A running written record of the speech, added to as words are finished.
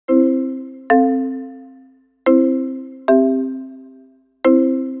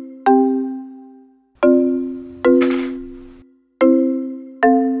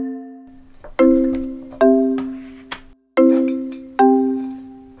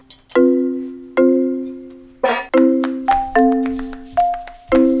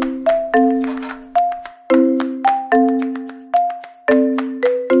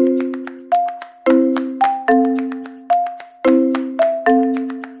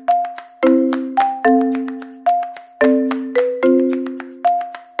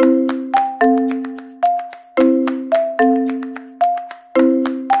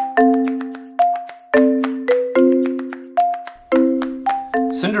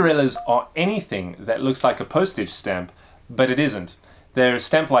Cinderellas are anything that looks like a postage stamp, but it isn't. They're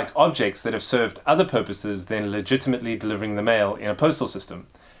stamp-like objects that have served other purposes than legitimately delivering the mail in a postal system.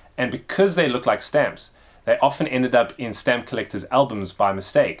 And because they look like stamps, they often ended up in stamp collectors' albums by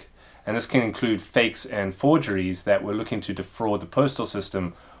mistake. And this can include fakes and forgeries that were looking to defraud the postal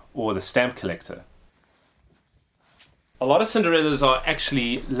system or the stamp collector. A lot of Cinderellas are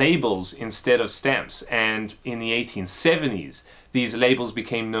actually labels instead of stamps, and in the 1870s, these labels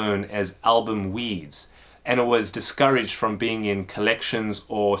became known as album weeds, and it was discouraged from being in collections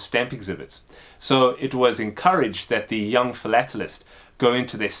or stamp exhibits. So it was encouraged that the young philatelist go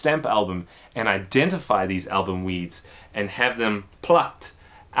into their stamp album and identify these album weeds and have them plucked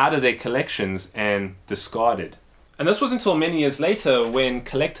out of their collections and discarded. And this was until many years later when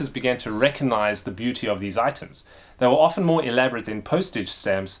collectors began to recognize the beauty of these items. They were often more elaborate than postage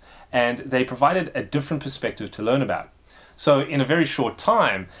stamps, and they provided a different perspective to learn about. So in a very short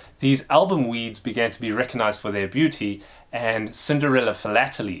time, these album weeds began to be recognized for their beauty, and Cinderella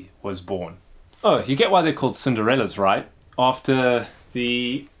philately was born. Oh, you get why they're called Cinderellas, right? After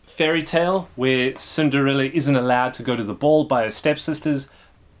the fairy tale where Cinderella isn't allowed to go to the ball by her stepsisters,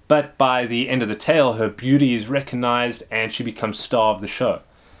 but by the end of the tale, her beauty is recognized and she becomes star of the show.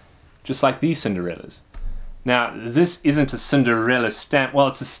 Just like these Cinderellas. Now, this isn't a Cinderella stamp. Well,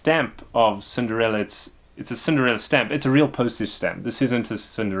 it's a stamp of Cinderella. It's a Cinderella stamp. It's a real postage stamp. This isn't a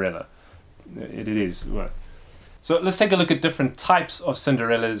Cinderella. It is. So let's take a look at different types of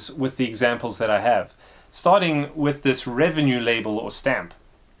Cinderellas with the examples that I have. Starting with this revenue label or stamp.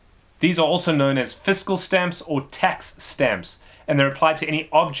 These are also known as fiscal stamps or tax stamps, and they're applied to any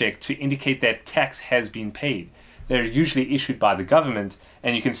object to indicate that tax has been paid. They're usually issued by the government,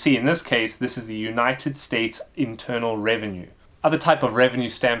 and you can see in this case, this is the United States Internal Revenue. Other type of revenue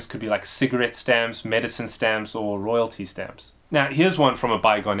stamps could be like cigarette stamps, medicine stamps, or royalty stamps. Now, here's one from a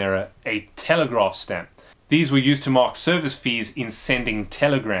bygone era, a telegraph stamp. These were used to mark service fees in sending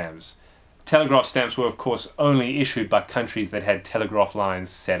telegrams. Telegraph stamps were, of course, only issued by countries that had telegraph lines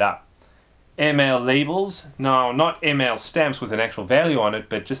set up. Airmail labels, now not airmail stamps with an actual value on it,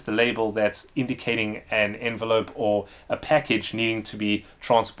 but just the label that's indicating an envelope or a package needing to be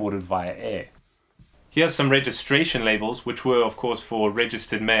transported via air. Here's some registration labels, which were of course for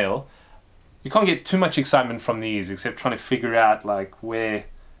registered mail. You can't get too much excitement from these except trying to figure out like where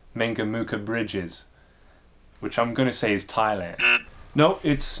Mangamuka Bridge is, which I'm going to say is Thailand. No,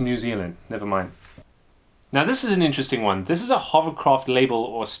 it's New Zealand, never mind. Now this is an interesting one. This is a hovercraft label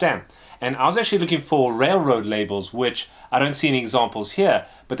or stamp. And I was actually looking for railroad labels, which I don't see any examples here,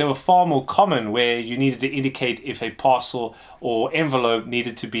 but they were far more common where you needed to indicate if a parcel or envelope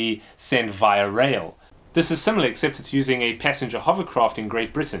needed to be sent via rail. This is similar, except it's using a passenger hovercraft in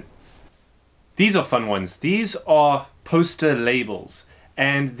Great Britain. These are fun ones. These are poster labels.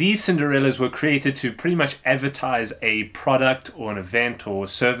 And these Cinderellas were created to pretty much advertise a product or an event or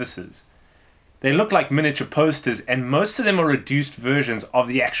services. They look like miniature posters, and most of them are reduced versions of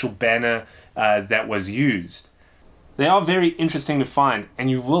the actual banner that was used. They are very interesting to find, and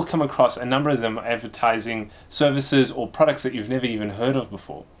you will come across a number of them advertising services or products that you've never even heard of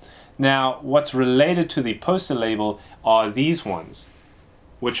before. Now, what's related to the poster label are these ones,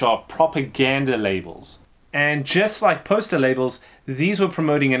 which are propaganda labels. And just like poster labels, these were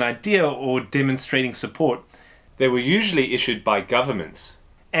promoting an idea or demonstrating support. They were usually issued by governments.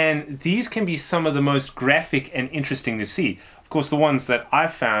 And these can be some of the most graphic and interesting to see. Of course, the ones that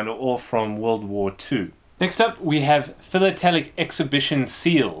I've found are all from World War II. Next up, we have philatelic exhibition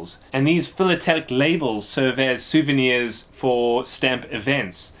seals. And these philatelic labels serve as souvenirs for stamp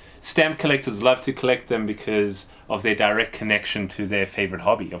events. Stamp collectors love to collect them because of their direct connection to their favorite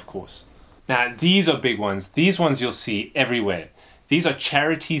hobby, of course. Now, these are big ones. These ones you'll see everywhere. These are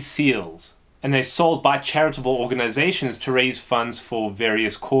charity seals, and they're sold by charitable organizations to raise funds for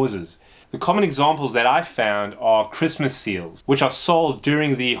various causes. The common examples that I've found are Christmas seals, which are sold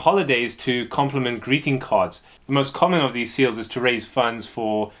during the holidays to complement greeting cards. The most common of these seals is to raise funds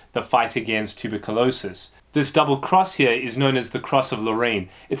for the fight against tuberculosis. This double cross here is known as the Cross of Lorraine.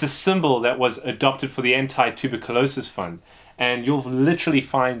 It's a symbol that was adopted for the Anti-Tuberculosis Fund, and you'll literally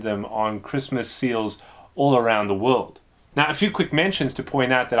find them on Christmas seals all around the world. Now, a few quick mentions to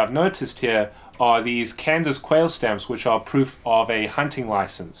point out that I've noticed here are these Kansas quail stamps, which are proof of a hunting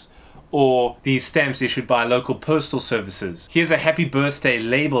license, or these stamps issued by local postal services. Here's a happy birthday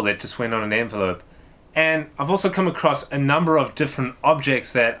label that just went on an envelope. And I've also come across a number of different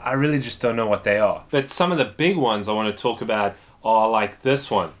objects that I really just don't know what they are. But some of the big ones I want to talk about are like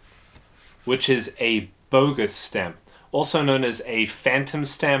this one, which is a bogus stamp, also known as a phantom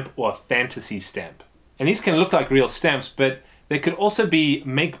stamp or a fantasy stamp. And these can look like real stamps, but They could also be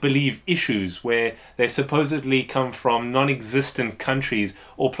make-believe issues where they supposedly come from non-existent countries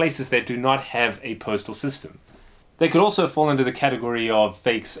or places that do not have a postal system. They could also fall under the category of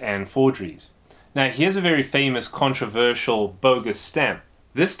fakes and forgeries. Now here's a very famous controversial bogus stamp.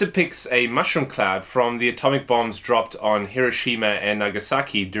 This depicts a mushroom cloud from the atomic bombs dropped on Hiroshima and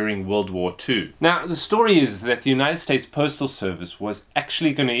Nagasaki during World War II. Now the story is that the United States Postal Service was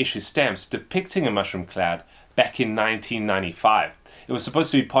actually going to issue stamps depicting a mushroom cloud back in 1995. It was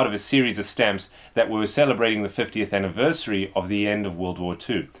supposed to be part of a series of stamps that were celebrating the 50th anniversary of the end of World War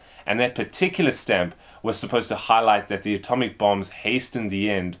II. And that particular stamp was supposed to highlight that the atomic bombs hastened the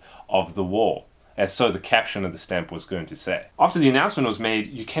end of the war, as so the caption of the stamp was going to say. After the announcement was made,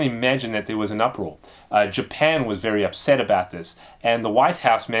 you can imagine that there was an uproar. Japan was very upset about this, and the White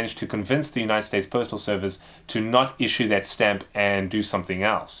House managed to convince the United States Postal Service to not issue that stamp and do something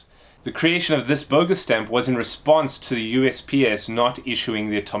else. The creation of this bogus stamp was in response to the USPS not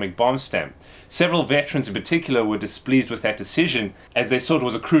issuing the atomic bomb stamp. Several veterans in particular were displeased with that decision, as they saw it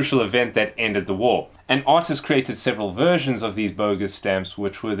was a crucial event that ended the war. And artists created several versions of these bogus stamps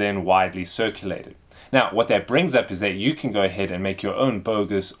which were then widely circulated. Now what that brings up is that you can go ahead and make your own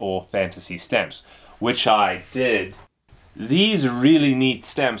bogus or fantasy stamps, which I did. These really neat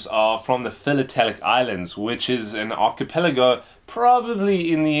stamps are from the Philatelic Islands, which is an archipelago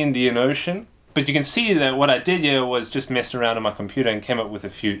probably in the Indian Ocean. But you can see that what I did here was just mess around on my computer and came up with a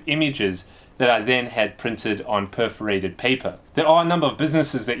few images that I then had printed on perforated paper. There are a number of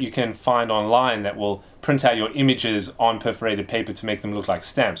businesses that you can find online that will print out your images on perforated paper to make them look like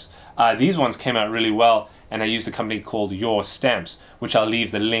stamps. These ones came out really well, and I used a company called Your Stamps, which I'll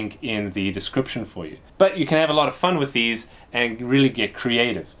leave the link in the description for you. But you can have a lot of fun with these and really get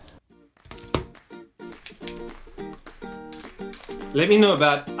creative. Let me know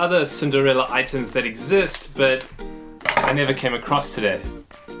about other Cinderella items that exist, but I never came across today.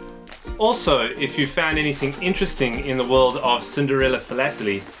 Also, if you found anything interesting in the world of Cinderella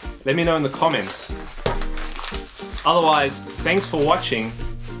philately, let me know in the comments. Otherwise, thanks for watching.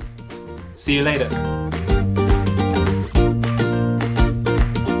 See you later.